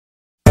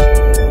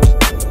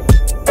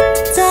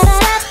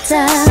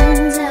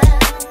sound.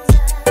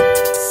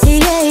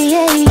 Yeah,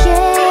 yeah,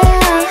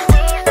 yeah.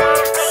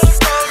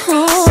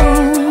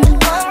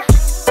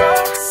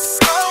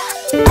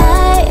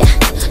 I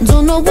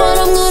don't know what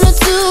I'm gonna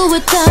do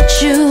without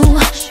you.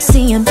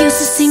 See, I'm used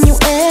to seeing you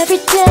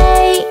every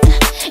day,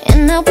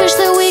 and I wish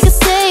that we could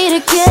stay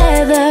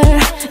together.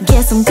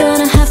 Guess I'm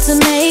gonna have to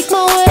make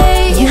my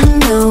way. You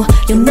know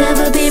you'll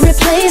never be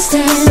replaced,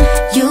 and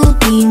you'll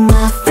be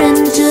my friend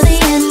to the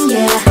end,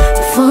 yeah.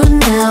 But for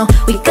now,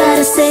 we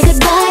gotta say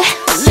goodbye.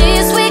 At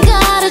least we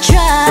gotta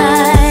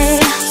try.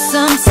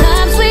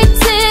 Sometimes we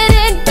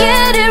didn't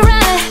get it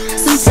right.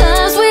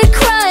 Sometimes we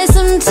cry,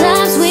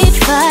 sometimes we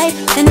fight.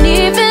 And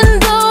even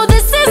though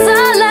this is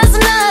our last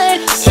night,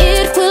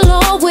 it will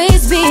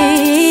always be.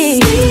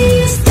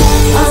 These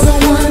days are the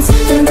ones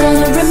that I'm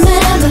gonna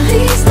remember.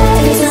 These days,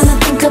 every time I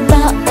think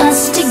about us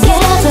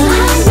together,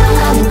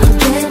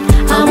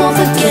 I won't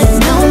forget,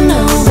 no,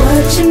 no,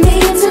 what you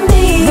mean to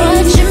me.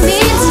 What you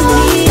mean to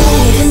me.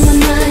 In my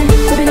mind,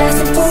 we'll be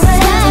lasting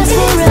forever.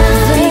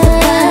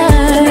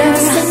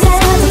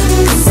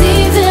 Cause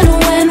even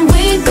when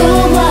we go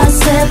our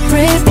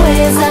separate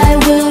ways, I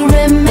will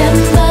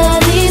remember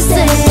these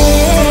days.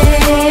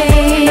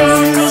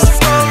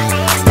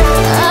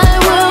 I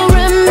will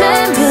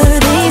remember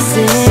these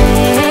days.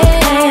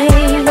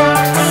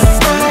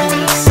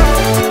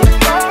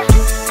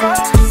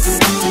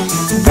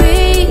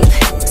 We've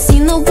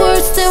seen the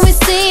worst and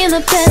we've seen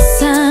the best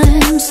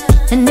times,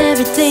 and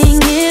everything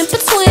is